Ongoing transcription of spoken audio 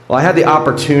Well, I had the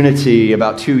opportunity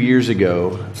about 2 years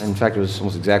ago, in fact, it was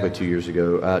almost exactly 2 years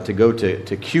ago, to go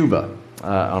to Cuba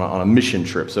on a mission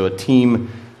trip. So a team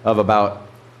of about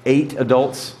 8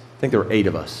 adults, I think there were 8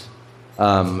 of us,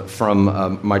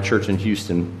 from my church in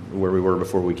Houston, where we were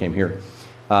before we came here.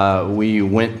 We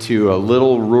went to a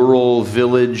little rural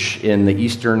village in the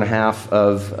eastern half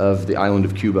of the island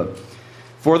of Cuba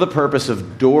for the purpose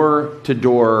of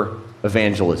door-to-door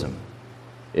evangelism.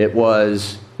 It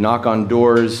was knock on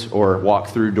doors or walk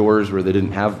through doors where they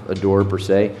didn't have a door per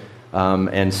se,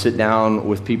 and sit down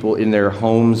with people in their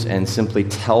homes and simply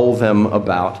tell them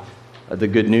about the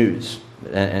good news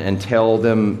and tell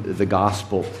them the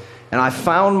gospel. And I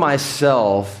found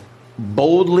myself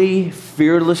boldly,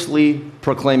 fearlessly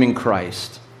proclaiming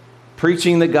Christ,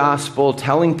 preaching the gospel,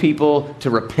 telling people to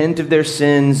repent of their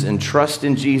sins and trust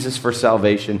in Jesus for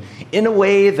salvation in a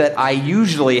way that I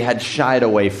usually had shied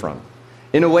away from,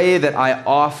 in a way that I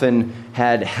often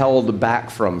had held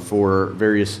back from for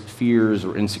various fears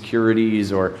or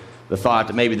insecurities or the thought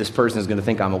that maybe this person is going to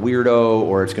think I'm a weirdo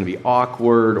or it's going to be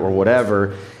awkward or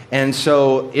whatever. And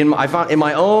so I found in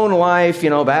my own life,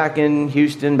 back in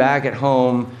Houston, back at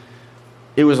home,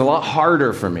 it was a lot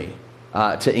harder for me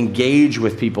to engage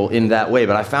with people in that way.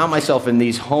 But I found myself in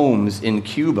these homes in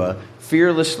Cuba,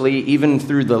 fearlessly, even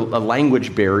through a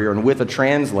language barrier and with a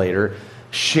translator,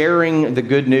 sharing the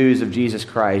good news of Jesus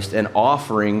Christ and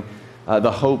offering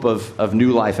the hope of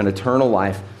new life and eternal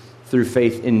life through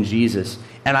faith in Jesus.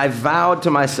 And I vowed to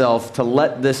myself to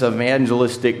let this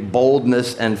evangelistic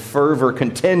boldness and fervor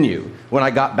continue when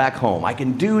I got back home. I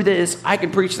can do this. I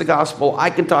can preach the gospel. I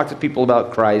can talk to people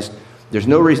about Christ. There's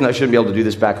no reason I shouldn't be able to do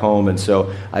this back home. And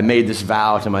so I made this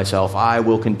vow to myself, I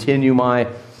will continue my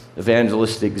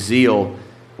evangelistic zeal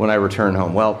when I return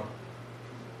home. Well,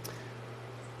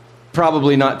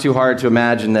 probably not too hard to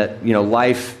imagine that,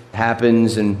 life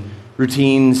happens and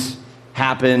routines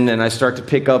happen, and I start to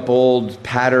pick up old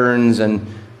patterns, and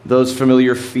those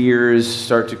familiar fears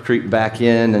start to creep back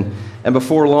in. And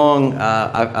before long,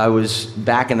 I was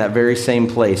back in that very same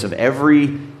place of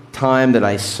every time that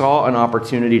I saw an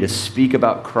opportunity to speak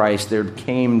about Christ, there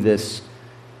came this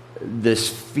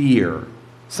fear,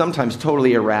 sometimes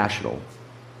totally irrational,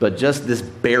 but just this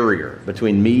barrier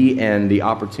between me and the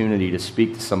opportunity to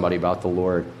speak to somebody about the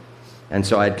Lord. And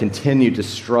so I'd continued to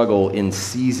struggle in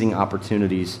seizing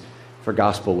opportunities for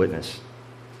gospel witness.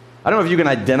 I don't know if you can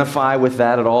identify with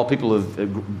that at all. People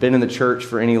who've been in the church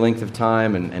for any length of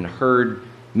time and heard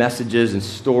messages and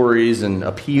stories and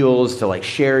appeals to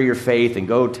share your faith and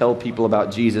go tell people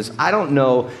about Jesus. I don't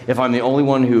know if I'm the only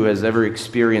one who has ever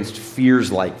experienced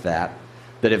fears like that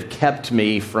have kept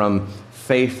me from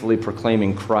faithfully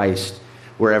proclaiming Christ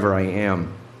wherever I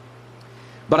am.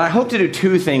 But I hope to do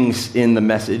 2 things in the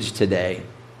message today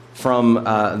from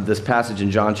this passage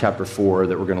in John chapter 4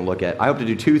 that we're going to look at. I hope to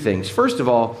do 2 things. First of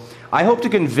all, I hope to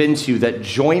convince you that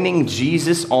joining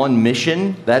Jesus on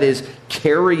mission, that is,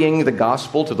 carrying the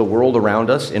gospel to the world around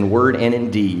us in word and in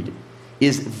deed,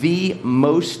 is the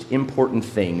most important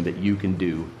thing that you can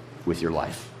do with your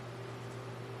life.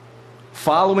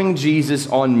 Following Jesus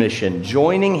on mission,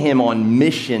 joining him on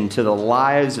mission to the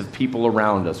lives of people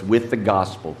around us with the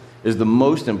gospel is the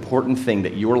most important thing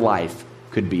that your life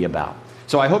could be about.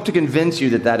 So I hope to convince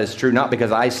you that is true, not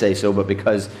because I say so, but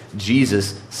because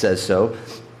Jesus says so.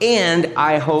 And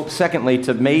I hope, secondly,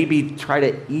 to maybe try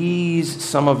to ease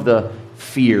some of the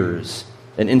fears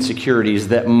and insecurities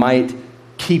that might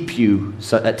keep you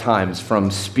at times from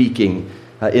speaking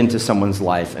into someone's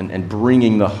life and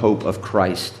bringing the hope of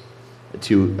Christ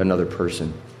to another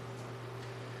person.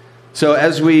 So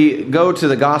as we go to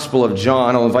the Gospel of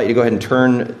John, I'll invite you to go ahead and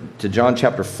turn to John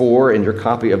chapter 4 in your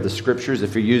copy of the Scriptures.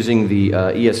 If you're using the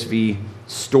ESV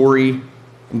Story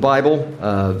Bible,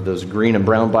 those green and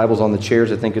brown Bibles on the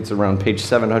chairs, I think it's around page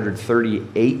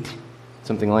 738,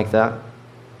 something like that.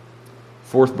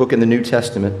 4th book in the New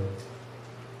Testament.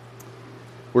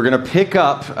 We're going to pick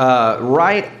up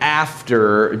right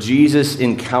after Jesus'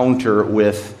 encounter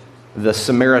with the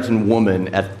Samaritan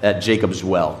woman at Jacob's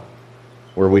well,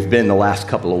 where we've been the last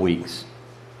couple of weeks.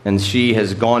 And she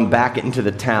has gone back into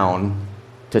the town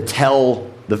to tell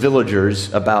the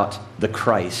villagers about the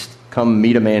Christ. Come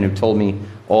meet a man who told me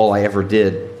all I ever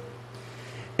did.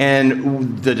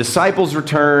 And the disciples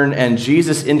return, and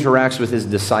Jesus interacts with his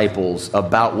disciples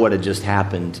about what had just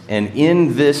happened. And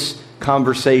in this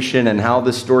conversation and how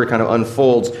this story kind of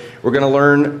unfolds, we're going to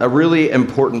learn a really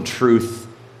important truth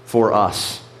for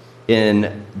us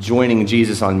in joining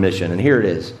Jesus on mission. And here it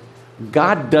is.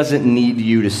 God doesn't need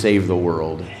you to save the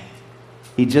world.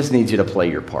 He just needs you to play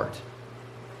your part.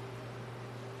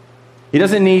 He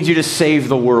doesn't need you to save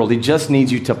the world. He just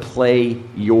needs you to play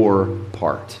your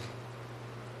part.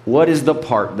 What is the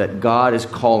part that God is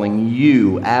calling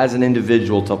you as an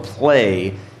individual to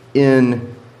play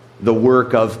in the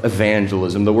work of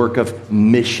evangelism, the work of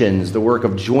missions, the work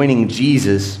of joining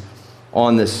Jesus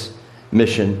on this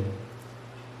mission?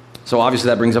 So obviously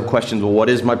that brings up questions. Well, what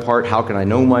is my part? How can I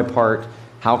know my part?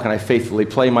 How can I faithfully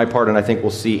play my part? And I think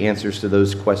we'll see answers to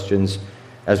those questions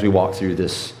as we walk through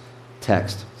this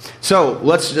text. So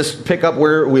let's just pick up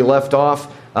where we left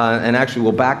off, and actually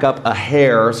we'll back up a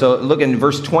hair. So look in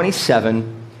verse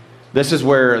 27. This is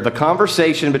where the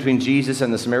conversation between Jesus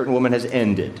and the Samaritan woman has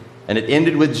ended. And it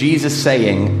ended with Jesus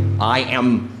saying, I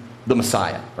am the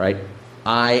Messiah, right?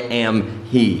 I am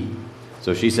he.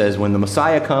 So she says, when the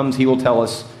Messiah comes, he will tell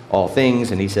us all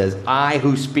things. And he says, I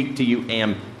who speak to you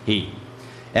am he.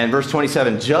 And verse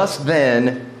 27, just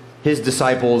then his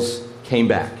disciples came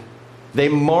back. They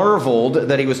marveled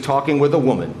that he was talking with a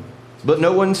woman, but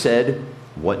no one said,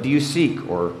 what do you seek?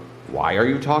 Or why are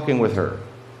you talking with her?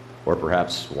 Or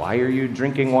perhaps, why are you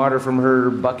drinking water from her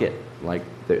bucket? Like,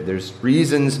 there's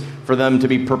reasons for them to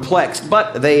be perplexed,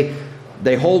 but they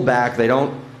hold back. They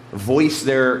don't voice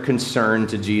their concern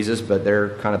to Jesus, but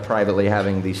they're kind of privately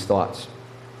having these thoughts.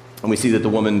 And we see that the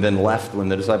woman then left when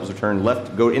the disciples returned,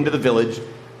 go into the village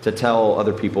to tell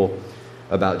other people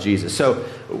about Jesus. So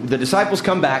the disciples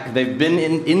come back. They've been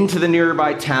into the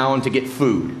nearby town to get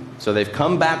food. So they've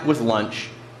come back with lunch.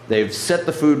 They've set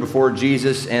the food before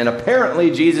Jesus, and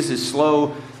apparently Jesus is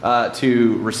slow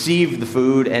to receive the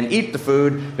food and eat the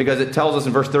food, because it tells us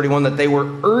in verse 31 that they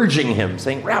were urging him,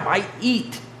 saying, Rabbi,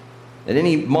 eat. And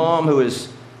any mom who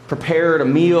has prepared a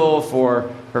meal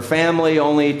for her family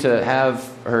only to have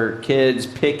her kids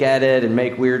pick at it and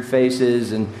make weird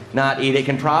faces and not eat it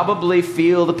can probably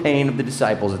feel the pain of the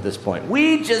disciples at this point.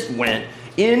 We just went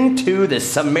into this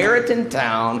Samaritan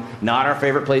town, not our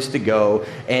favorite place to go,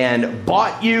 and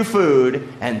bought you food,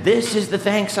 and this is the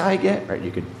thanks I get. Right?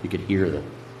 You could hear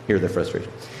the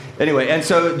frustration. Anyway, and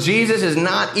so Jesus is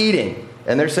not eating,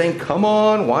 and they're saying, "Come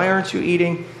on, why aren't you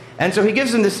eating?" And so he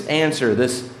gives them this answer,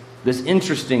 this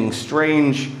interesting,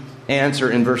 strange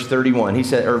answer in verse 31. He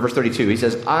said, or verse 32. He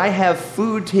says, "I have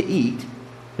food to eat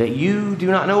that you do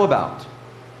not know about."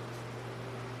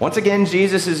 Once again,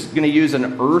 Jesus is going to use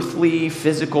an earthly,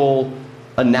 physical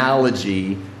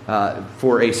analogy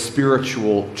for a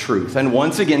spiritual truth. And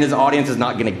once again, his audience is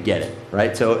not going to get it,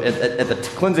 right? So at the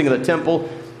cleansing of the temple,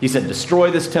 he said,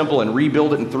 destroy this temple and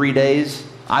rebuild it in 3 days.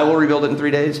 I will rebuild it in 3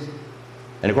 days.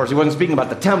 And of course, he wasn't speaking about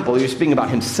the temple. He was speaking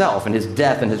about himself and his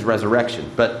death and his resurrection.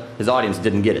 But his audience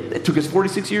didn't get it. It took us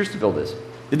 46 years to build this.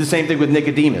 Did the same thing with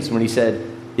Nicodemus when he said,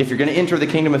 if you're going to enter the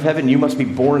kingdom of heaven, you must be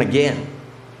born again.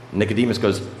 Nicodemus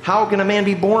goes, how can a man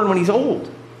be born when he's old?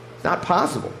 It's not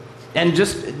possible. And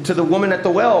just to the woman at the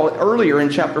well, earlier in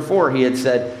chapter 4, he had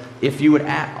said, if you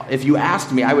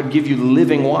asked me, I would give you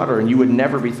living water and you would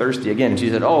never be thirsty again. And she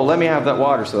said, oh, let me have that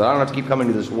water so that I don't have to keep coming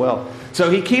to this well.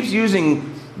 So he keeps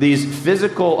using these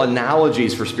physical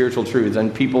analogies for spiritual truths,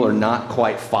 and people are not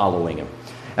quite following him.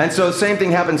 And so the same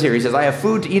thing happens here. He says, I have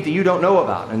food to eat that you don't know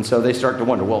about. And so they start to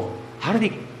wonder, well,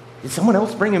 did someone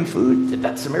else bring him food? Did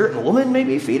that Samaritan woman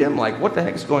maybe feed him? Like, what the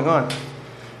heck is going on?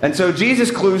 And so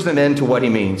Jesus clues them in to what he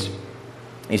means.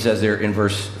 He says there in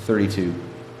verse 34,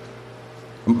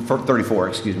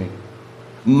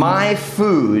 my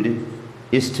food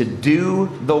is to do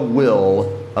the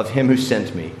will of him who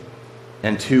sent me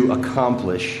and to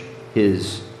accomplish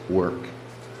his work.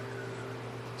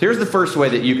 So here's the first way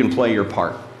that you can play your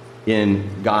part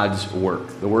in God's work,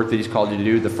 the work that he's called you to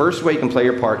do. The first way you can play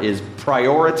your part is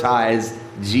prioritize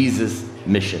Jesus'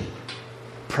 mission.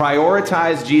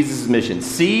 Prioritize Jesus' mission.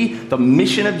 See the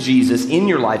mission of Jesus in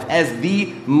your life as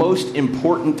the most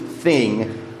important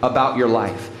thing about your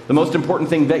life. The most important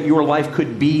thing that your life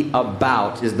could be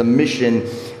about is the mission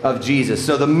of Jesus.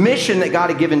 So the mission that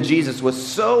God had given Jesus was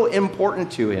so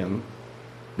important to him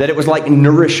that it was like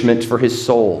nourishment for his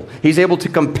soul. He's able to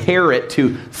compare it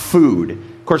to food.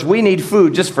 Of course, we need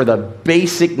food just for the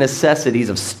basic necessities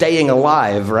of staying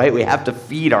alive, right? We have to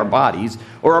feed our bodies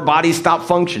or our bodies stop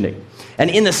functioning. And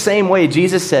in the same way,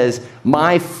 Jesus says,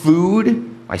 my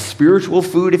food, my spiritual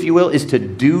food, if you will, is to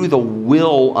do the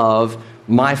will of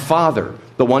my Father,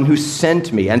 the one who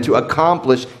sent me, and to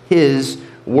accomplish his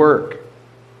work.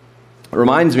 It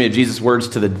reminds me of Jesus' words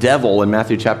to the devil in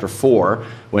Matthew chapter 4,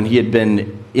 when he had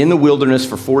been in the wilderness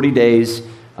for 40 days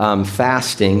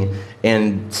fasting,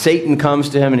 and Satan comes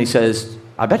to him and he says,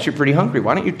 I bet you're pretty hungry.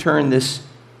 Why don't you turn this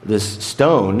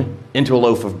stone into a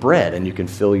loaf of bread and you can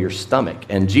fill your stomach?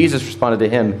 And Jesus responded to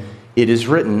him, it is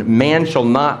written, man shall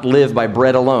not live by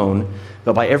bread alone,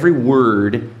 but by every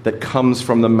word that comes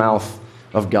from the mouth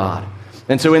of God.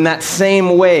 And so in that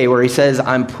same way where he says,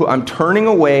 I'm turning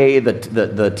away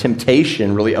the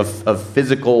temptation, really, of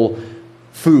physical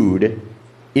food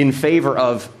in favor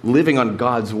of living on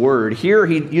God's word, here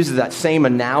he uses that same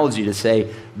analogy to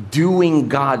say, doing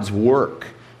God's work,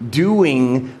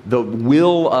 doing the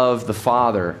will of the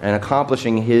Father and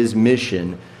accomplishing his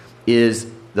mission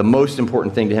is the most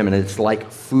important thing to him, and it's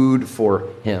like food for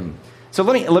him. So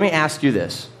let me ask you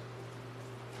this.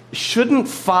 Shouldn't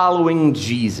following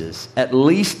Jesus at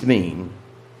least mean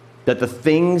that the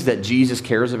things that Jesus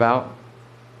cares about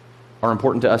are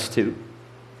important to us too?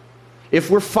 If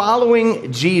we're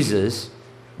following Jesus,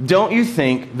 don't you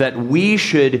think that we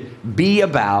should be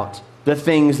about the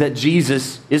things that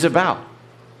Jesus is about?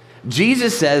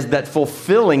 Jesus says that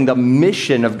fulfilling the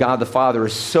mission of God the Father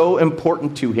is so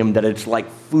important to him that it's like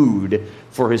food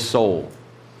for his soul.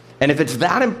 And if it's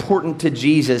that important to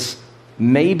Jesus,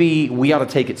 maybe we ought to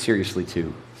take it seriously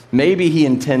too. Maybe he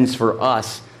intends for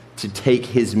us to take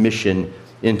his mission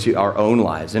into our own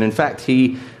lives. And in fact,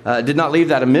 he did not leave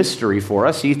that a mystery for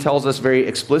us. He tells us very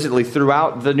explicitly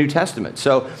throughout the New Testament.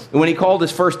 So when he called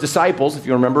his first disciples, if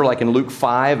you remember, like in Luke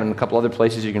 5 and a couple other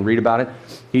places you can read about it,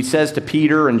 he says to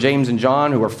Peter and James and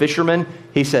John, who are fishermen,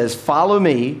 he says, follow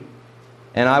me,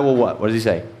 and I will what? What does he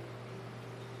say?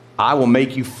 I will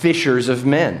make you fishers of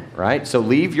men, right? So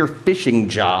leave your fishing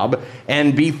job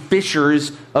and be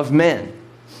fishers of men.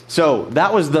 So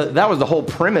that was the whole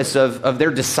premise of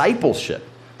their discipleship.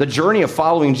 The journey of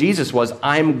following Jesus was,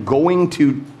 I'm going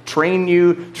to train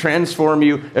you, transform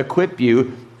you, equip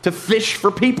you to fish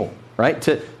for people, right?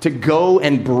 To go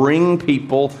and bring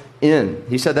people in.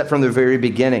 He said that from the very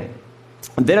beginning.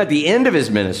 And then at the end of his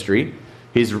ministry,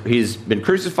 he's been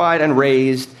crucified and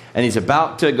raised, and he's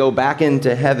about to go back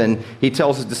into heaven. He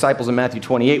tells his disciples in Matthew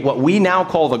 28, what we now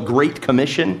call the Great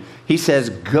Commission. He says,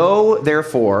 go,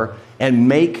 therefore, and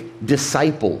make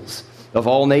disciples of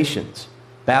all nations,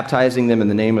 baptizing them in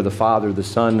the name of the Father, the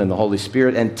Son, and the Holy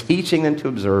Spirit, and teaching them to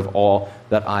observe all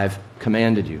that I've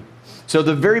commanded you. So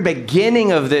the very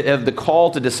beginning of the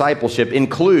call to discipleship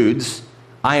includes,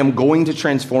 I am going to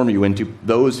transform you into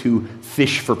those who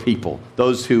fish for people,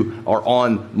 those who are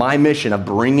on my mission of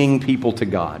bringing people to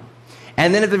God.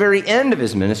 And then at the very end of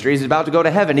his ministry, he's about to go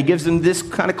to heaven. He gives them this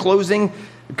kind of closing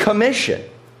commission.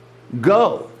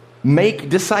 Go. Make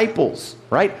disciples,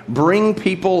 right? Bring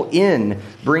people in,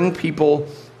 bring people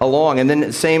along. And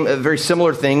then very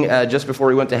similar thing just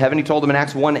before he went to heaven, he told them in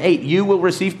Acts 1:8, you will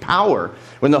receive power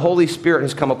when the Holy Spirit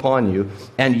has come upon you,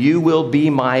 and you will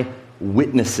be my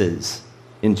witnesses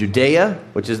in Judea,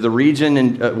 which is the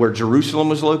region where Jerusalem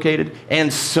was located,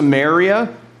 and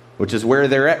Samaria, which is where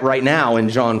they're at right now in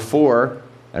John 4.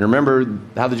 And remember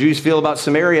how the Jews feel about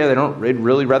Samaria. They'd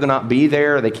really rather not be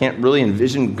there. They can't really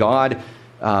envision God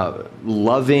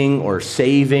loving or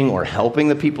saving or helping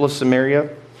the people of Samaria.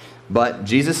 But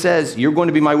Jesus says, you're going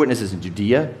to be my witnesses in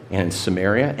Judea and in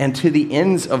Samaria and to the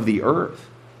ends of the earth.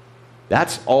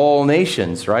 That's all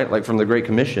nations, right? Like from the Great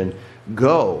Commission.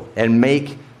 Go and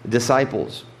make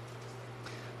disciples.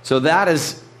 So that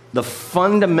is the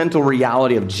fundamental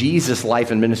reality of Jesus' life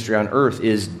and ministry on earth,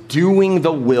 is doing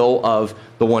the will of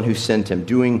the one who sent him,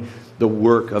 doing the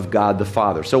work of God the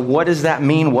Father. So what does that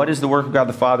mean? What is the work of God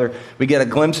the Father? We get a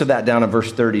glimpse of that down in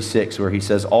verse 36, where he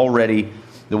says, already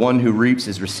the one who reaps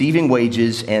is receiving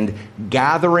wages and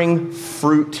gathering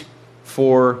fruit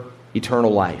for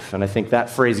eternal life. And I think that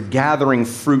phrase, gathering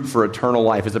fruit for eternal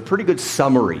life, is a pretty good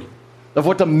summary of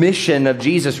what the mission of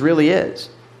Jesus really is.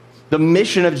 The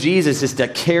mission of Jesus is to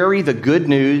carry the good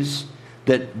news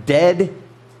that dead,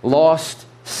 lost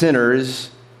sinners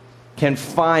can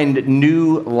find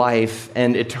new life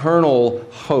and eternal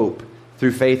hope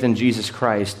through faith in Jesus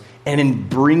Christ, and in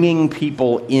bringing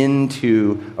people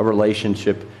into a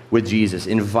relationship with Jesus,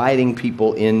 inviting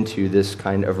people into this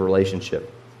kind of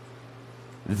relationship.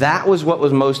 That was what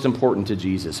was most important to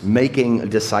Jesus, making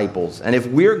disciples. And if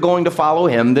we're going to follow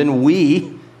him, then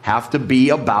we have to be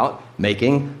about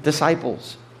making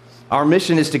disciples. Our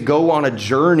mission is to go on a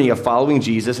journey of following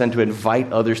Jesus and to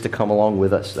invite others to come along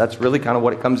with us. That's really kind of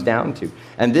what it comes down to.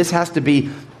 And this has to be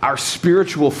our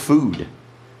spiritual food.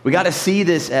 We got to see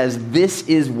this as this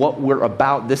is what we're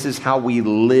about. This is how we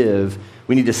live.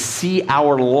 We need to see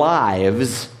our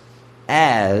lives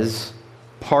as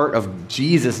part of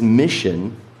Jesus'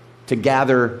 mission to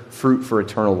gather fruit for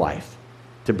eternal life,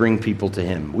 to bring people to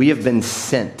him. We have been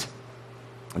sent.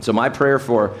 And so my prayer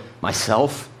for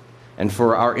myself and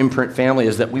for our Imprint family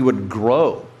is that we would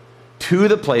grow to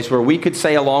the place where we could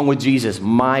say along with Jesus,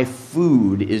 my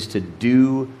food is to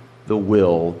do the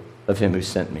will of him who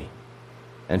sent me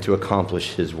and to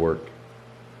accomplish his work.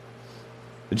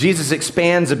 Jesus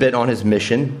expands a bit on his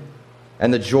mission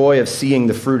and the joy of seeing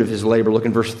the fruit of his labor. Look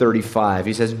in verse 35.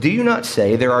 He says, "Do you not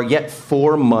say there are yet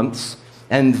 4 months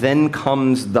and then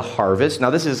comes the harvest?" Now,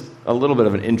 this is a little bit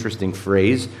of an interesting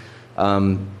phrase.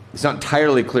 It's not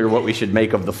entirely clear what we should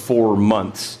make of the 4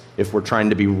 months if we're trying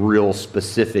to be real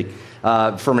specific.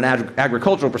 From an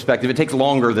agricultural perspective, it takes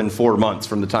longer than 4 months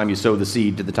from the time you sow the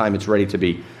seed to the time it's ready to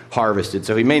be harvested.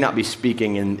 So he may not be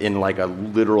speaking in like a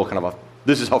literal kind of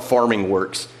this is how farming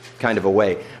works kind of a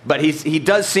way. But he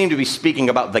does seem to be speaking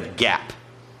about the gap.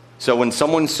 So when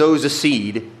someone sows a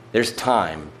seed, there's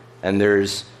time, and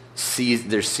there's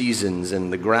seasons,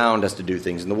 and the ground has to do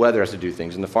things, and the weather has to do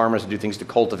things, and the farmer has to do things to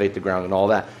cultivate the ground and all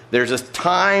that. There's a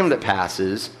time that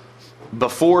passes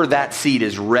before that seed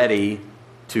is ready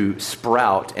to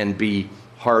sprout and be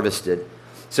harvested.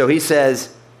 So he says,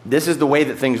 this is the way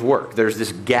that things work. There's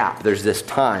this gap, there's this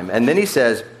time. And then he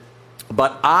says,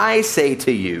 "But I say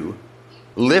to you,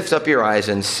 lift up your eyes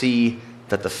and see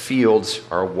that the fields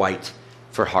are white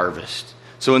for harvest."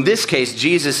 So in this case,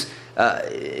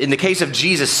 in the case of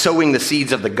Jesus sowing the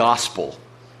seeds of the gospel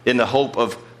in the hope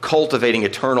of cultivating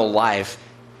eternal life,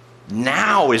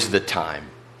 now is the time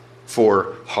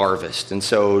for harvest. And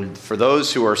so for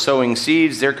those who are sowing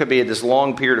seeds, there could be this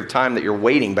long period of time that you're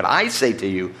waiting. But I say to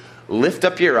you, lift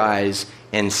up your eyes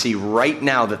and see right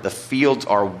now that the fields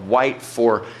are white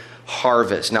for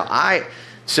harvest.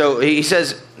 So he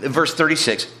says, in verse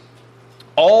 36,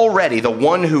 "Already the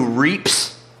one who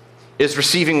reaps is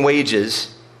receiving wages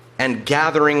and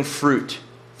gathering fruit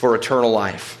for eternal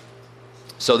life,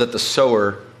 so that the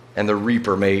sower and the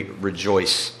reaper may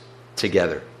rejoice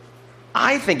together."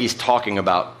 I think he's talking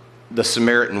about the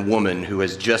Samaritan woman who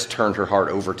has just turned her heart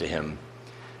over to him,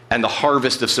 and the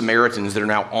harvest of Samaritans that are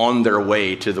now on their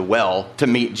way to the well to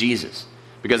meet Jesus.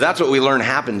 Because that's what we learn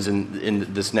happens in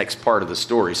this next part of the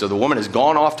story. So the woman has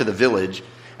gone off to the village,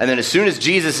 and then as soon as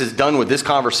Jesus is done with this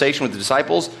conversation with the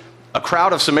disciples, a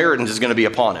crowd of Samaritans is going to be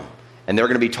upon him. And they're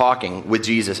going to be talking with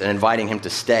Jesus and inviting him to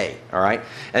stay, all right?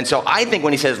 And so I think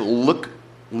when he says,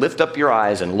 lift up your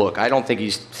eyes and look, I don't think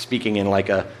he's speaking in like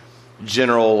a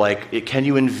general, can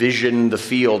you envision the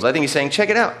fields? I think he's saying, check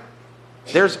it out.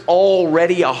 There's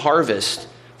already a harvest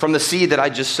from the seed that I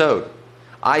just sowed.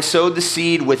 I sowed the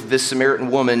seed with this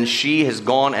Samaritan woman. She has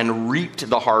gone and reaped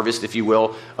the harvest, if you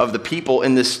will, of the people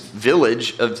in this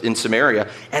village in Samaria,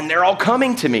 and they're all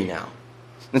coming to me now.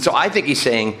 And so I think he's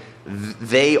saying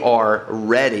they are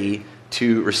ready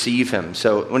to receive him.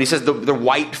 So when he says they're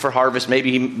white for harvest,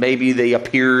 maybe they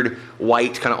appeared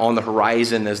white kind of on the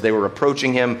horizon as they were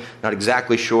approaching him. Not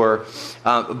exactly sure.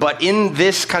 But in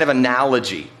this kind of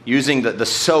analogy, using the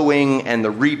sowing and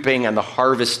the reaping and the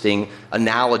harvesting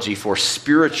analogy for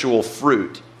spiritual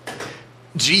fruit,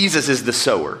 Jesus is the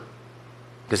sower,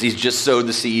 because he's just sowed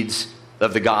the seeds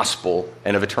of the gospel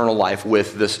and of eternal life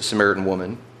with this Samaritan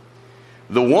woman.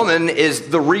 The woman is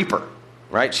the reaper,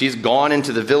 right? She's gone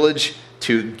into the village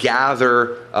to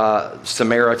gather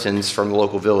Samaritans from the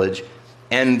local village,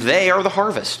 and they are the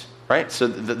harvest, right? So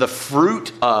the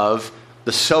fruit of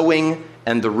the sowing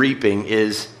and the reaping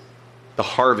is the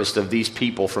harvest of these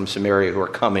people from Samaria who are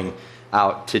coming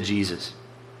out to Jesus.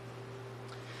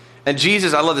 And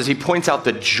Jesus, I love this, he points out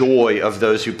the joy of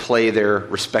those who play their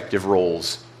respective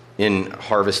roles in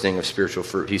harvesting of spiritual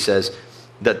fruit. He says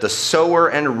that the sower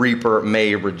and reaper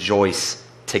may rejoice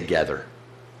together.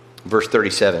 Verse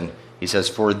 37, he says,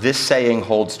 "For this saying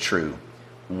holds true,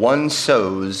 one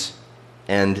sows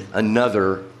and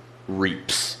another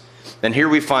reaps." And here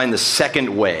we find the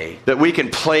second way that we can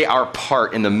play our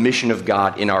part in the mission of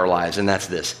God in our lives, and that's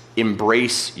this: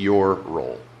 embrace your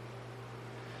role.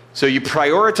 So you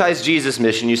prioritize Jesus'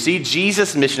 mission, you see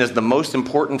Jesus' mission as the most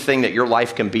important thing that your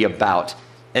life can be about,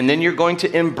 and then you're going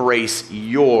to embrace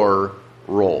your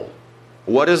role.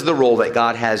 What is the role that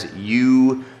God has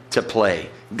you to play?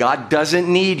 God doesn't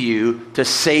need you to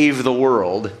save the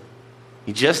world.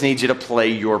 He just needs you to play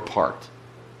your part.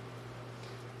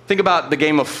 Think about the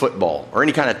game of football or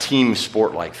any kind of team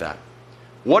sport like that.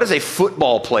 What does a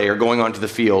football player going onto the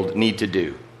field need to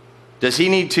do? Does he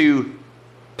need to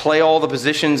play all the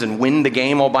positions and win the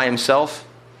game all by himself?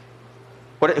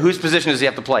 Whose position does he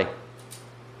have to play?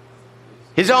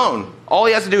 His own. All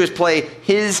he has to do is play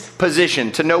his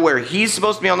position, to know where he's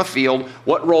supposed to be on the field,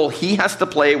 what role he has to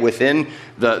play within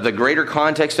the greater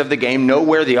context of the game, know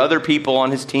where the other people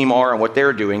on his team are and what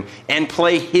they're doing, and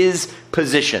play his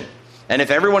position. And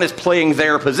if everyone is playing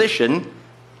their position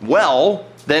well,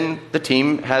 then the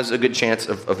team has a good chance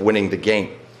of winning the game.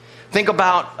 Think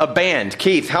about a band.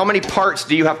 Keith, how many parts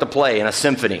do you have to play in a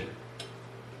symphony?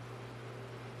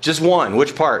 Just one.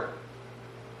 Which part?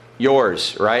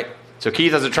 Yours, right? So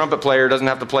Keith, as a trumpet player, doesn't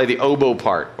have to play the oboe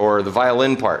part or the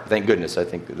violin part. Thank goodness. I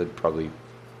think that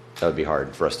would be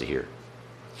hard for us to hear.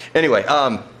 Anyway,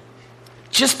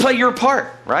 just play your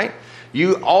part, right?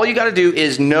 All you got to do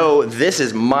is know this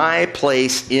is my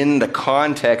place in the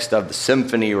context of the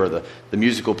symphony or the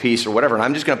musical piece or whatever. And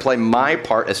I'm just going to play my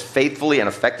part as faithfully and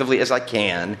effectively as I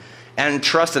can and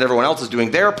trust that everyone else is doing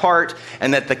their part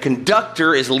and that the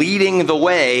conductor is leading the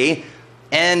way.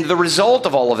 And the result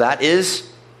of all of that is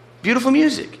beautiful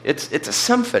music. It's a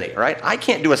symphony, right? I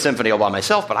can't do a symphony all by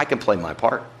myself, but I can play my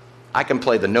part. I can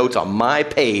play the notes on my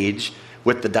page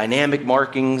with the dynamic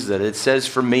markings that it says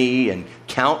for me and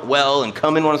count well and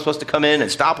come in when I'm supposed to come in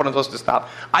and stop when I'm supposed to stop.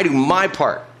 I do my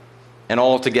part. And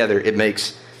all together, it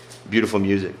makes beautiful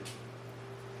music.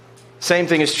 Same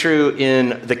thing is true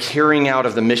in the carrying out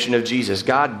of the mission of Jesus.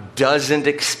 God doesn't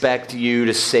expect you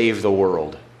to save the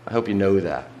world. I hope you know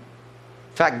that.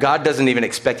 In fact, God doesn't even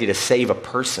expect you to save a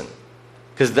person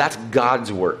because that's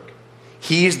God's work.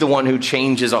 He's the one who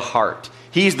changes a heart.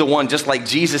 He's the one, just like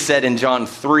Jesus said in John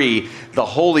 3, the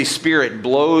Holy Spirit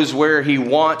blows where he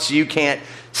wants. You can't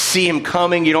see him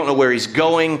coming. You don't know where he's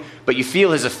going, but you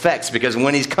feel his effects because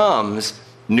when he comes,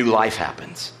 new life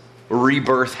happens.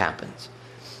 Rebirth happens.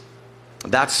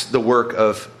 That's the work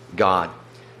of God.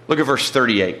 Look at verse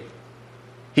 38.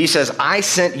 He says, I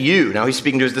sent you. Now he's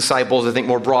speaking to his disciples, I think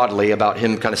more broadly about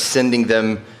him kind of sending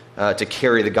them to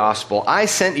carry the gospel. I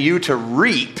sent you to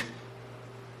reap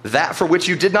that for which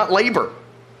you did not labor.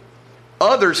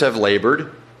 Others have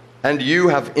labored, and you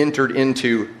have entered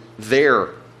into their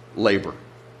labor.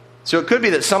 So it could be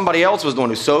that somebody else was the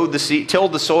one who sowed the seed,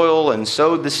 tilled the soil and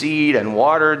sowed the seed and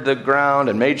watered the ground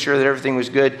and made sure that everything was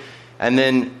good. And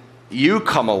then you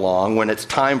come along when it's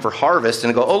time for harvest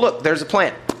and go, oh, look, there's a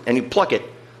plant. And you pluck it.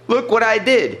 Look what I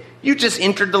did. You just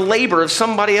entered the labor of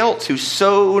somebody else who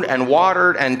sowed and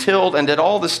watered and tilled and did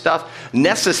all the stuff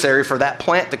necessary for that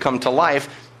plant to come to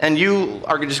life. And you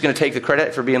are just going to take the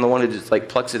credit for being the one who just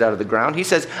plucks it out of the ground. He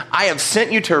says, I have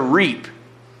sent you to reap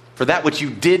for that which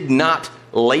you did not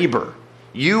labor.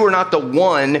 You are not the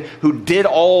one who did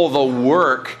all the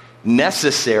work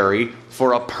necessary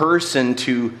for a person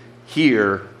to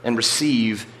hear and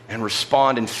receive and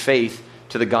respond in faith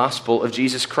to the gospel of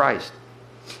Jesus Christ.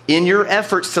 In your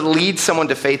efforts to lead someone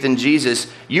to faith in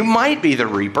Jesus, you might be the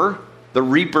reaper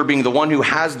being the one who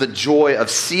has the joy of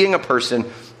seeing a person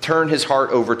turn his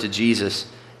heart over to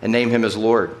Jesus and name him as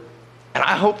Lord. And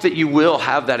I hope that you will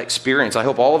have that experience. I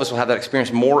hope all of us will have that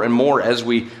experience more and more as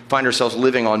we find ourselves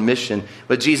living on mission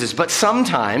with Jesus. But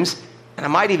sometimes, and I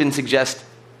might even suggest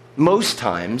most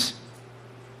times,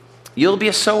 you'll be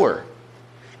a sower.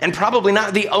 And probably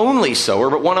not the only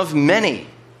sower, but one of many.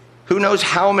 Who knows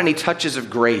how many touches of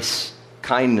grace,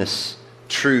 kindness,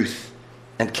 truth,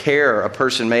 and care a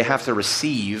person may have to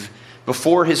receive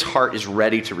before his heart is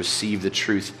ready to receive the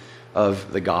truth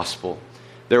of the gospel.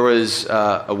 There was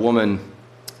a woman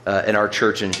in our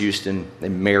church in Houston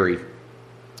named Mary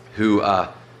who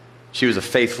she was a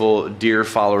faithful, dear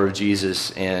follower of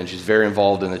Jesus, and she's very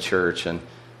involved in the church. And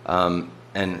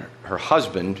her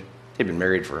husband, they'd been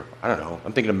married for, I don't know,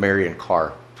 I'm thinking of Mary and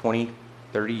Carr, 20,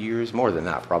 30 years, more than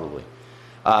that probably.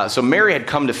 So Mary had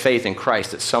come to faith in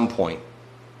Christ at some point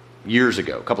years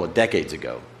ago, a couple of decades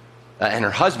ago. And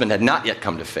her husband had not yet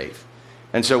come to faith.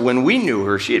 And so when we knew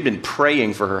her, she had been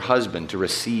praying for her husband to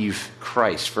receive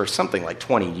Christ for something like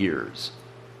 20 years.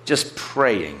 Just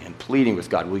praying and pleading with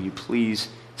God, will you please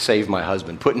save my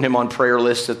husband? Putting him on prayer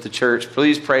lists at the church.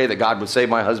 Please pray that God would save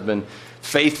my husband.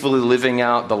 Faithfully living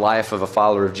out the life of a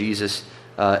follower of Jesus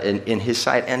in his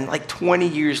sight. And like 20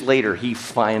 years later, he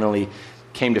finally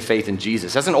came to faith in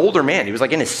Jesus. As an older man, he was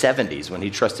like in his 70s when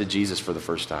he trusted Jesus for the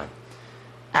first time.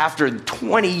 After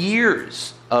 20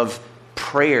 years of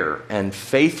prayer and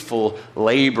faithful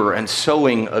labor and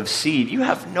sowing of seed, you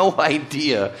have no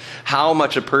idea how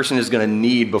much a person is going to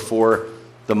need before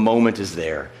the moment is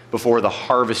there, before the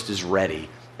harvest is ready,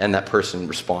 and that person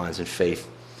responds in faith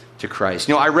to Christ.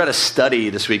 You know, I read a study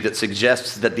this week that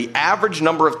suggests that the average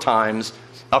number of times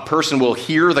a person will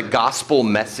hear the gospel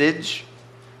message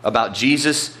about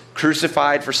Jesus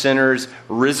crucified for sinners,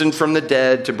 risen from the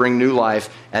dead to bring new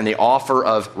life, and the offer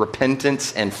of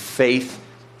repentance and faith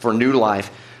for new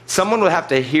life, someone would have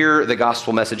to hear the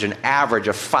gospel message an average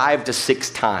of 5 to 6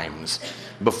 times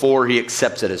before he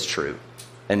accepts it as true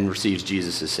and receives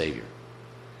Jesus as Savior.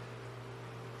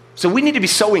 So we need to be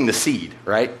sowing the seed,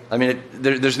 right? I mean,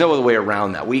 there's no other way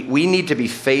around that. We need to be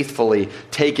faithfully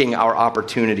taking our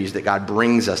opportunities that God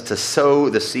brings us to sow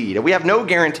the seed. And we have no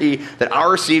guarantee that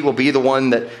our seed will be the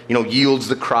one that, yields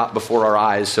the crop before our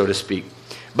eyes, so to speak.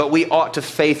 but we ought to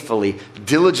faithfully,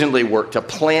 diligently work to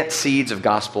plant seeds of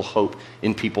gospel hope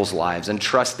in people's lives and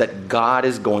trust that God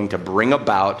is going to bring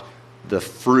about the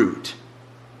fruit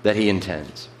that he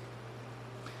intends.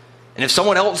 And if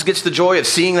someone else gets the joy of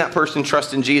seeing that person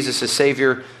trust in Jesus as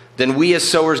Savior, then we as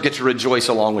sowers get to rejoice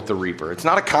along with the reaper. It's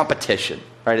not a competition,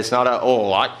 right? It's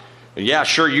not yeah,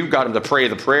 sure, you got him to pray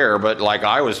the prayer, but like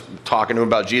I was talking to him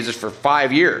about Jesus for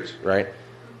 5 years, right?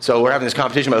 So we're having this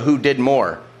competition about who did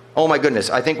more. Oh my goodness,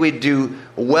 I think we'd do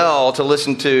well to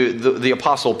listen to the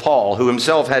Apostle Paul, who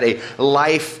himself had a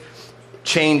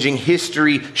life-changing,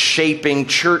 history-shaping,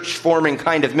 church-forming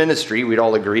kind of ministry, we'd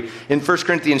all agree, in 1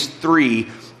 Corinthians 3,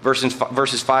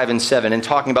 verses 5 and 7, and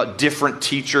talking about different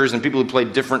teachers and people who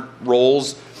played different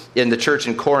roles in the church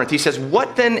in Corinth. He says,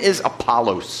 what then is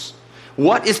Apollos?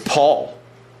 What is Paul?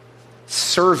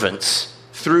 Servants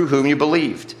through whom you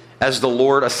believed, as the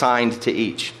Lord assigned to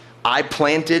each. I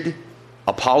planted,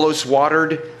 Apollos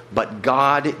watered, but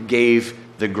God gave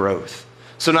the growth.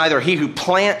 So neither he who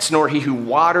plants nor he who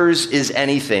waters is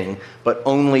anything, but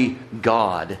only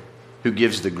God who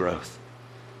gives the growth.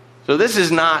 So this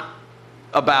is not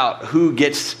about who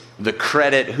gets the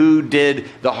credit, who did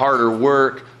the harder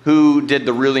work, who did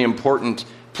the really important,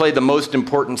 played the most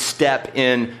important step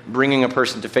in bringing a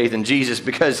person to faith in Jesus,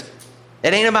 because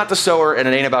it ain't about the sower and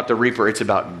it ain't about the reaper. It's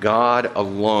about God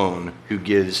alone who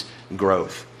gives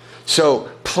growth. So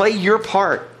play your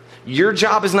part. Your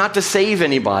job is not to save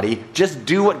anybody. Just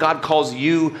do what God calls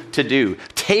you to do.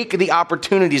 Take the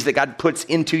opportunities that God puts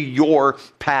into your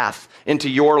path, into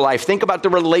your life. Think about the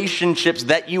relationships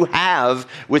that you have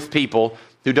with people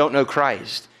who don't know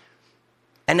Christ.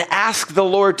 And ask the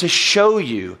Lord to show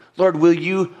you, Lord, will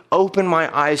you open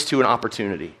my eyes to an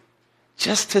opportunity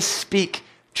just to speak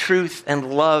truth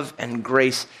and love and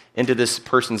grace into this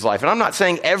person's life. And I'm not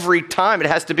saying every time it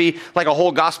has to be like a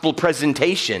whole gospel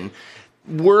presentation.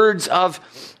 Words of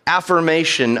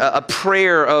affirmation, a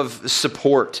prayer of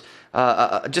support,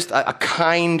 just a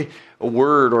kind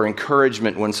word or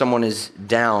encouragement when someone is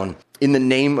down. In the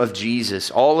name of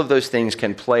Jesus, all of those things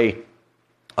can play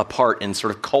a part in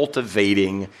sort of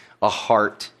cultivating a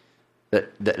heart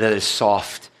that is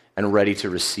soft and ready to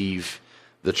receive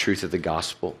the truth of the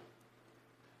gospel.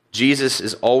 Jesus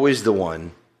is always the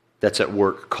one that's at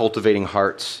work cultivating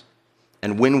hearts.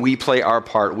 And when we play our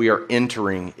part, we are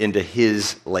entering into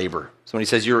his labor. So when he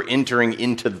says you're entering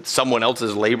into someone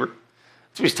else's labor,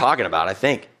 that's what he's talking about, I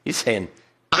think. He's saying,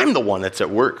 I'm the one that's at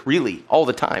work, really, all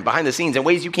the time, behind the scenes, in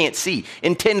ways you can't see,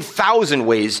 in 10,000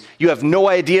 ways you have no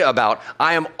idea about.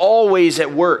 I am always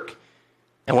at work.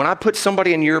 And when I put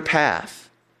somebody in your path,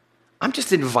 I'm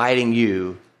just inviting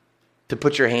you to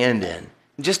put your hand in.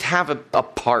 Just have a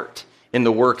part in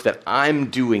the work that I'm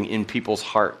doing in people's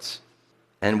hearts.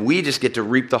 And we just get to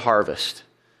reap the harvest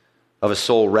of a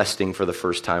soul resting for the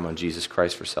first time on Jesus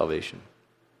Christ for salvation.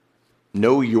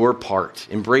 Know your part.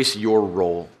 Embrace your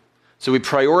role. So we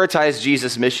prioritize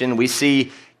Jesus' mission. We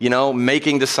see,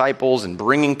 making disciples and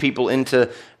bringing people into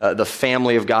the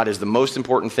family of God is the most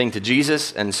important thing to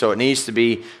Jesus. And so it needs to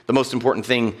be the most important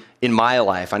thing in my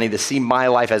life. I need to see my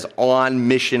life as on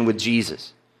mission with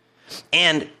Jesus.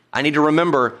 And I need to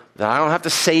remember that I don't have to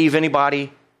save anybody.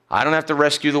 I don't have to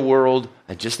rescue the world.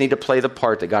 I just need to play the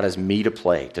part that God has me to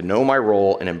play, to know my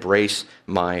role and embrace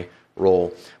my role.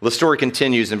 Well, the story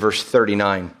continues in verse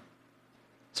 39.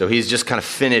 So he's just kind of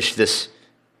finished this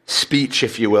speech,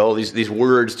 if you will, these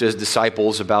words to his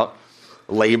disciples about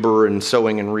labor and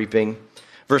sowing and reaping.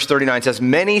 Verse 39 says,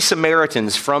 many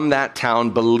Samaritans from that town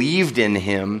believed in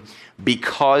him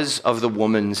because of the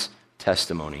woman's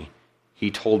testimony. He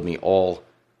told me all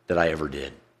that I ever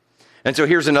did. And so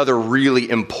here's another really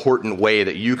important way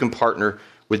that you can partner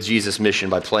with Jesus'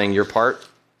 mission by playing your part.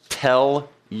 Tell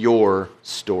your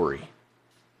story.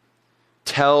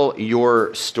 Tell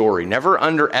your story. Never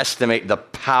underestimate the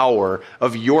power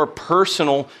of your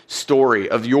personal story,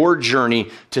 of your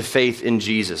journey to faith in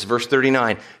Jesus. Verse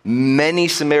 39, many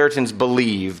Samaritans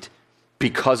believed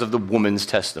because of the woman's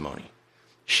testimony.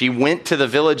 She went to the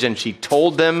village and she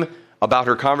told them about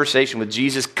her conversation with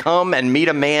Jesus. Come and meet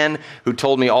a man who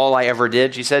told me all I ever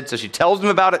did, she said. So she tells them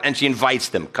about it and she invites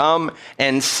them. Come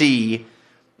and see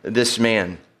this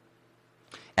man.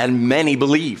 And many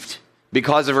believed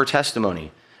because of her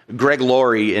testimony. Greg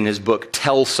Laurie, in his book,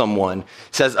 Tell Someone,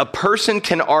 says, a person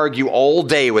can argue all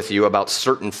day with you about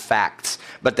certain facts,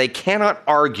 but they cannot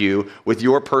argue with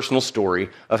your personal story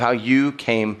of how you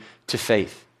came to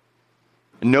faith.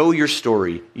 Know your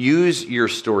story. Use your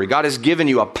story. God has given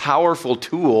you a powerful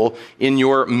tool in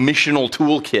your missional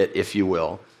toolkit, if you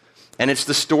will. And it's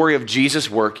the story of Jesus'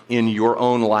 work in your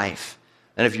own life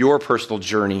and of your personal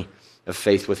journey of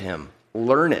faith with him.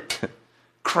 Learn it.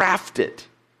 craft it,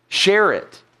 share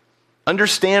it.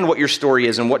 Understand what your story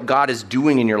is and what God is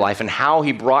doing in your life and how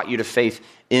he brought you to faith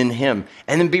in him.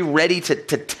 And then be ready to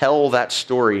tell that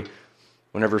story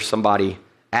whenever somebody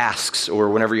asks or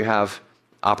whenever you have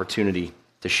opportunity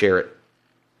to share it.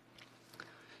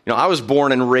 You know, I was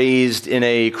born and raised in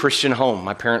a Christian home.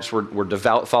 My parents were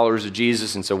devout followers of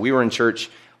Jesus, and so we were in church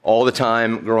all the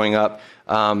time growing up.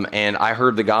 And I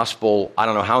heard the gospel, I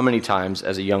don't know how many times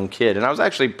as a young kid. And I was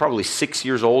actually probably 6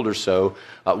 years old or so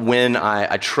when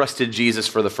I trusted Jesus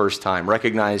for the first time,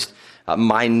 recognized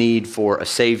my need for a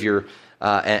Savior,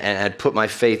 and had put my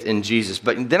faith in Jesus.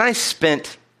 But then I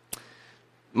spent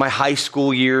my high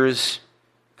school years,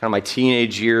 kind of my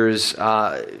teenage years,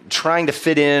 trying to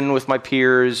fit in with my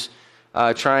peers,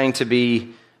 trying to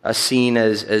be seen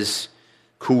as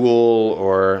cool,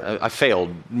 or I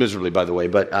failed miserably, by the way,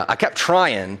 but I kept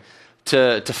trying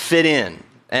to fit in.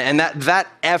 And that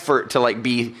effort to like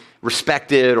be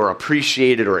respected or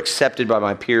appreciated or accepted by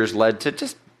my peers led to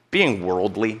just being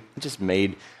worldly. I just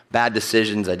made bad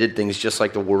decisions. I did things just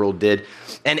like the world did.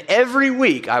 And every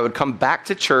week I would come back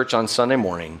to church on Sunday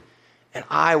morning and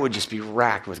I would just be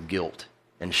racked with guilt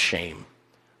and shame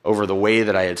over the way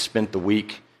that I had spent the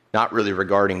week, not really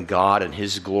regarding God and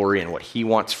his glory and what he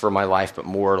wants for my life, but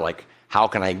more like, how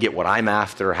can I get what I'm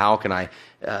after? How can I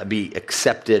be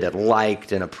accepted and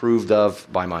liked and approved of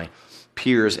by my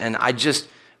peers? And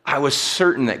I was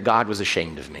certain that God was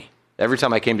ashamed of me. Every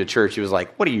time I came to church, he was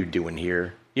like, what are you doing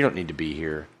here? You don't need to be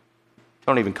here.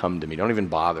 Don't even come to me. Don't even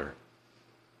bother.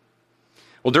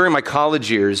 Well, during my college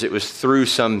years, it was through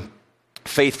some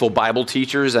faithful Bible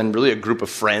teachers and really a group of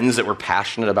friends that were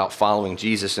passionate about following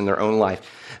Jesus in their own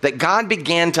life that God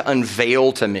began to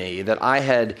unveil to me that I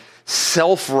had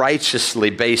self-righteously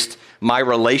based my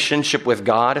relationship with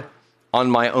God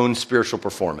on my own spiritual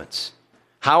performance.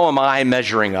 How am I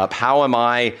measuring up? How am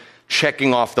I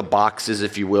checking off the boxes,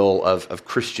 if you will, of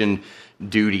Christian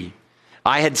duty?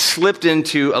 I had slipped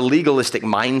into a legalistic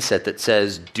mindset that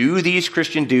says, do these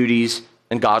Christian duties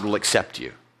and God will accept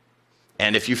you.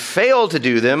 And if you fail to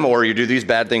do them, or you do these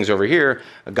bad things over here,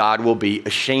 God will be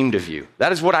ashamed of you.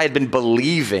 That is what I had been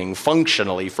believing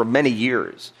functionally for many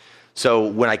years. So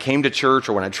when I came to church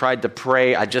or when I tried to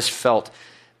pray, I just felt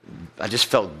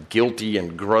guilty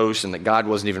and gross, and that God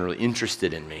wasn't even really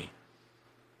interested in me.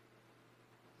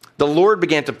 The Lord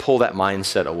began to pull that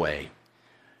mindset away.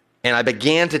 And I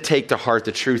began to take to heart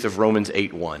the truth of Romans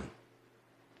 8:1. I don't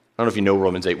know if you know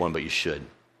Romans 8:1, but you should.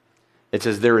 It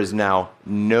says, there is now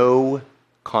no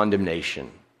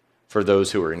condemnation for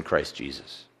those who are in Christ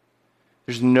Jesus.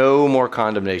 There's no more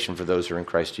condemnation for those who are in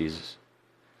Christ Jesus.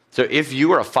 So if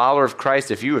you are a follower of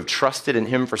Christ, if you have trusted in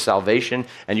him for salvation,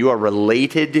 and you are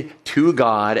related to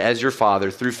God as your Father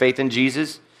through faith in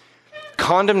Jesus,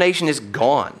 condemnation is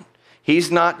gone.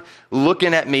 He's not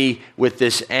looking at me with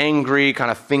this angry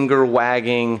kind of finger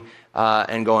wagging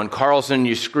and going, Carlson,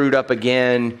 you screwed up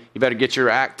again. You better get your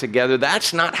act together.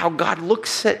 That's not how God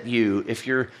looks at you if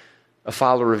you're a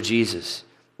follower of Jesus.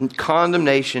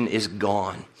 Condemnation is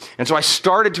gone. And so I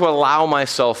started to allow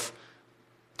myself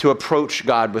to approach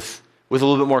God with a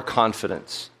little bit more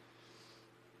confidence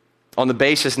on the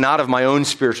basis not of my own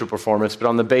spiritual performance, but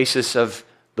on the basis of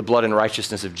the blood and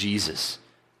righteousness of Jesus.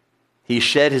 He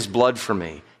shed his blood for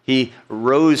me. He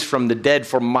rose from the dead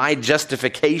for my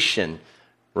justification,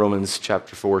 Romans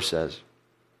chapter 4 says.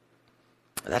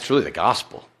 That's really the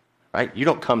gospel, right? You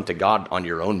don't come to God on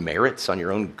your own merits, on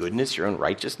your own goodness, your own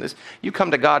righteousness. You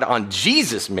come to God on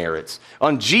Jesus' merits,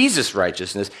 on Jesus'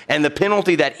 righteousness, and the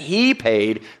penalty that he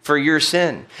paid for your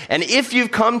sin. And if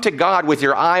you've come to God with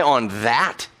your eye on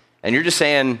that, and you're just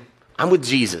saying, I'm with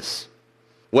Jesus.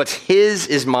 What's his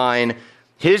is mine.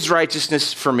 His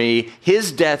righteousness for me,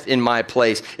 his death in my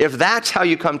place. If that's how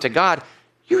you come to God,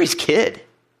 you're his kid.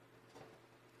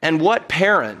 And what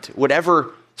parent would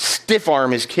ever stiff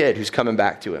arm his kid who's coming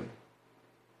back to him?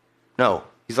 No,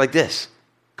 he's like this.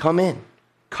 Come in,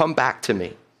 come back to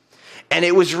me. And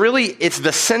it's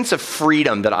the sense of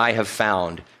freedom that I have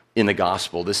found in the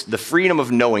gospel. The freedom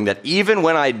of knowing that even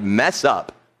when I mess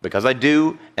up, because I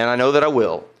do, and I know that I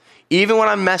will, even when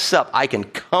I mess up, I can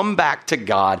come back to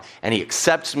God, and he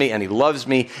accepts me, and he loves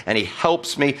me, and he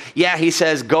helps me. Yeah, he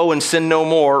says, go and sin no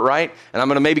more, right? And I'm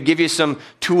going to maybe give you some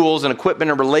tools and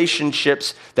equipment and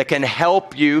relationships that can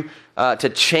help you to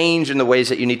change in the ways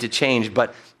that you need to change.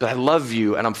 But I love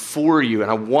you, and I'm for you, and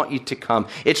I want you to come.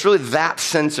 It's really that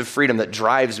sense of freedom that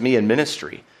drives me in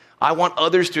ministry. I want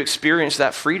others to experience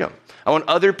that freedom. I want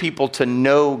other people to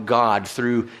know God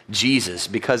through Jesus,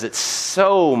 because it's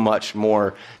so much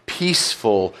more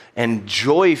peaceful and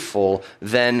joyful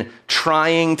than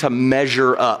trying to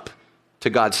measure up to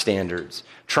God's standards,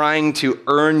 trying to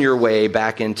earn your way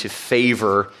back into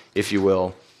favor, if you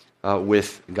will,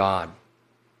 with God.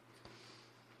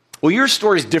 Well, your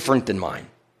story is different than mine,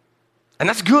 and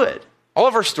that's good. All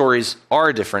of our stories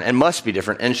are different and must be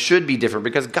different and should be different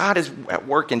because God is at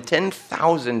work in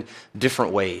 10,000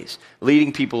 different ways,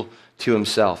 leading people to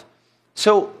himself.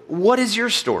 So what is your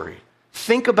story?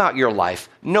 Think about your life.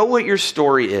 Know what your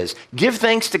story is. Give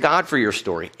thanks to God for your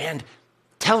story and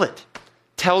tell it.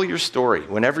 Tell your story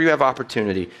whenever you have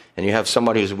opportunity and you have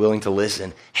somebody who's willing to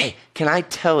listen. Hey, can I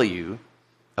tell you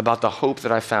about the hope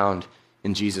that I found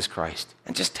in Jesus Christ?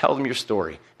 And just tell them your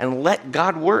story and let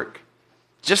God work.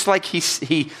 Just like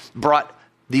he brought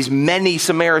these many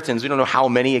Samaritans, we don't know how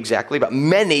many exactly, but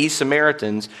many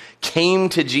Samaritans came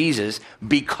to Jesus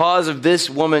because of this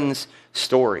woman's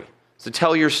story. So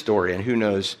tell your story, and who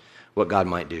knows what God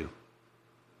might do.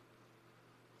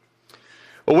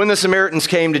 Well, when the Samaritans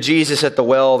came to Jesus at the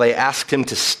well, they asked him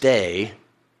to stay,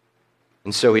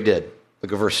 and so he did.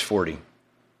 Look at verse 40.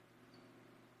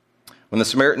 When the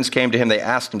Samaritans came to him, they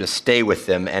asked him to stay with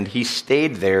them, and he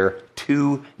stayed there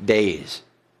 2 days.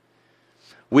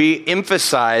 We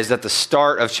emphasized at the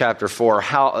start of chapter 4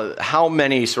 how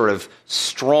many sort of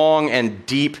strong and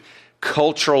deep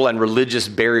cultural and religious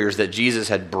barriers that Jesus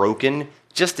had broken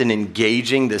just in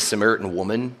engaging this Samaritan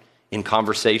woman in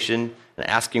conversation and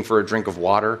asking for a drink of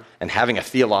water and having a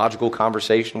theological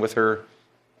conversation with her.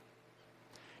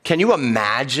 Can you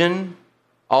imagine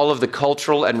all of the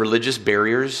cultural and religious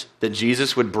barriers that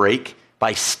Jesus would break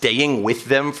by staying with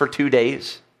them for 2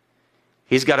 days?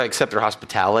 He's got to accept their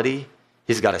hospitality.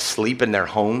 He's got to sleep in their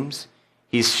homes.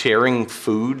 He's sharing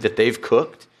food that they've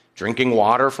cooked, drinking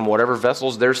water from whatever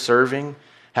vessels they're serving,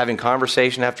 having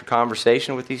conversation after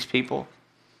conversation with these people.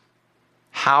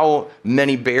 How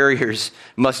many barriers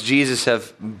must Jesus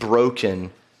have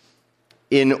broken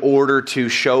in order to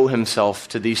show himself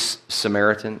to these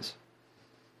Samaritans?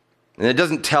 And it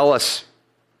doesn't tell us,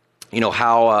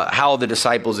 how the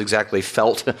disciples exactly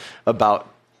felt about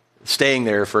staying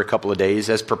there for a couple of days,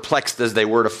 as perplexed as they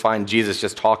were to find Jesus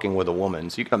just talking with a woman.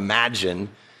 So you can imagine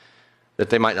that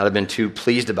they might not have been too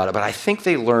pleased about it, but I think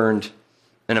they learned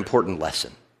an important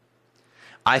lesson.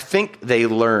 I think they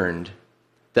learned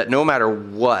that no matter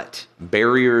what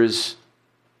barriers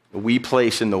we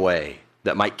place in the way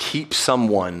that might keep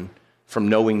someone from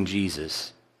knowing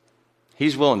Jesus,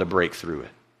 he's willing to break through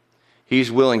it.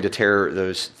 He's willing to tear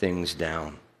those things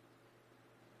down.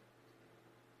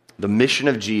 The mission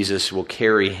of Jesus will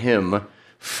carry him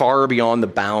far beyond the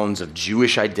bounds of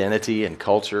Jewish identity and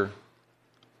culture,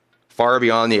 far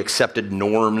beyond the accepted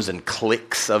norms and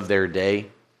cliques of their day,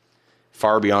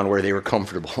 far beyond where they were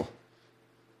comfortable.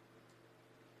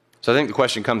 So I think the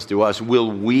question comes to us,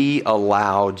 will we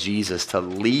allow Jesus to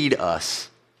lead us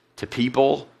to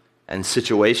people and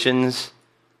situations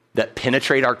that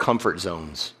penetrate our comfort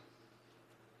zones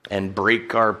and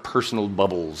break our personal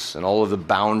bubbles and all of the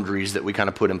boundaries that we kind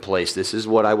of put in place? This is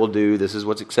what I will do. This is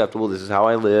what's acceptable. This is how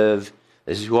I live.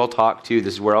 This is who I'll talk to.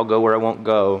 This is where I'll go, where I won't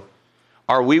go.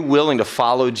 Are we willing to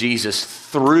follow Jesus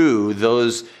through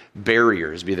those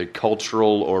barriers, be they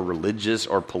cultural or religious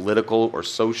or political or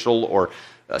social or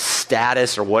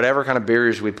status or whatever kind of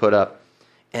barriers we put up,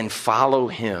 and follow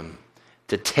him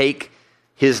to take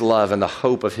his love and the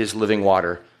hope of his living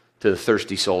water to the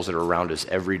thirsty souls that are around us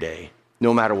every day,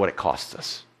 no matter what it costs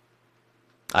us?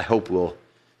 I hope we'll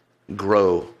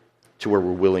grow to where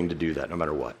we're willing to do that, no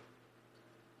matter what.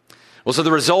 Well, so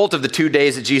the result of the 2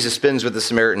 days that Jesus spends with the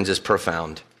Samaritans is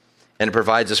profound, and it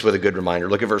provides us with a good reminder.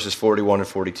 Look at verses 41 and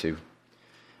 42.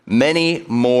 Many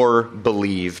more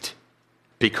believed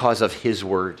because of his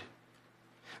word.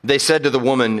 They said to the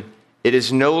woman, "It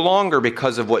is no longer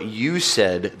because of what you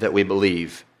said that we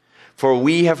believe, for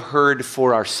we have heard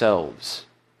for ourselves,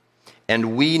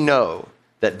 and we know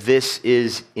that this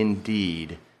is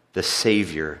indeed the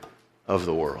Savior of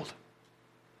the world."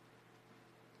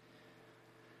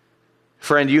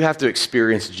 Friend, you have to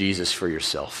experience Jesus for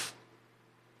yourself.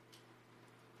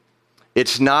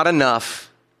 It's not enough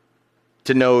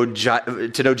to know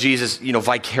Jesus,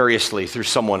 vicariously through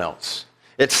someone else.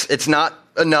 It's not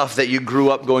enough that you grew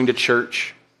up going to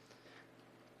church.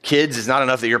 Kids, it's not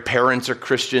enough that your parents are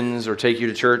Christians or take you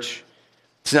to church.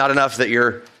 It's not enough that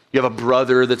you have a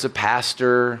brother that's a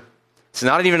pastor. It's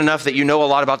not even enough that you know a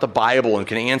lot about the Bible and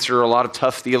can answer a lot of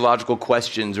tough theological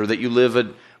questions, or that you live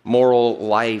a moral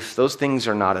life. Those things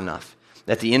are not enough.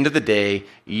 At the end of the day,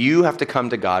 you have to come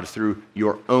to God through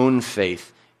your own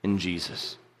faith in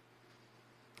Jesus.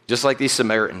 Just like these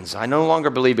Samaritans, I no longer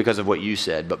believe because of what you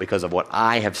said, but because of what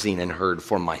I have seen and heard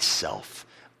for myself.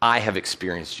 I have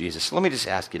experienced Jesus. So let me just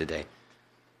ask you today,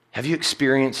 have you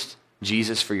experienced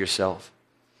Jesus for yourself?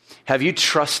 Have you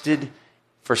trusted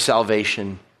for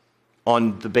salvation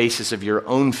on the basis of your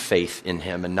own faith in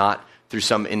him and not through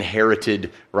some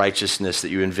inherited righteousness that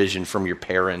you envision from your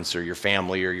parents or your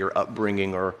family or your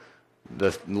upbringing or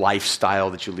the lifestyle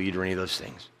that you lead or any of those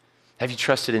things? Have you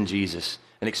trusted in Jesus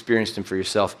and experienced him for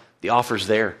yourself? The offer's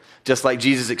there. Just like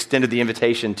Jesus extended the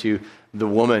invitation to the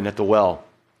woman at the well.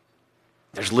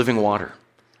 There's living water.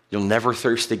 You'll never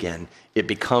thirst again. It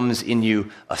becomes in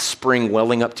you a spring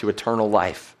welling up to eternal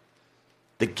life.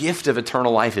 The gift of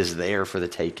eternal life is there for the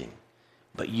taking,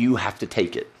 but you have to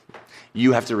take it.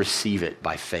 You have to receive it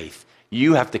by faith.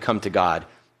 You have to come to God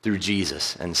through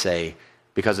Jesus and say,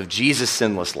 because of Jesus'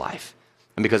 sinless life,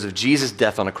 and because of Jesus'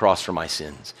 death on a cross for my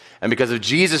sins, and because of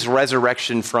Jesus'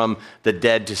 resurrection from the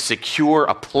dead to secure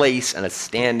a place and a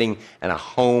standing and a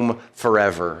home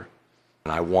forever,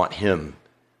 and I want him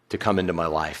to come into my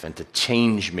life and to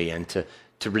change me and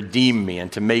to redeem me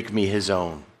and to make me his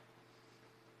own.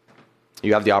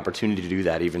 You have the opportunity to do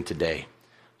that even today.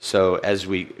 So as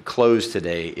we close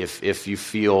today, if you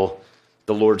feel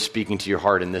the Lord speaking to your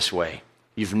heart in this way,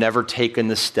 you've never taken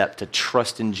the step to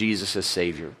trust in Jesus as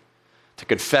Savior, to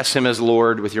confess him as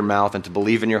Lord with your mouth and to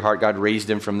believe in your heart God raised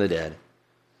him from the dead.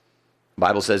 The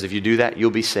Bible says if you do that, you'll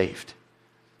be saved.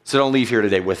 So don't leave here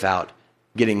today without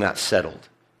getting that settled.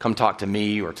 Come talk to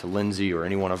me or to Lindsay or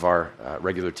any one of our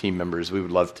regular team members. We would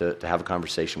love to have a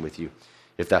conversation with you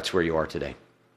if that's where you are today.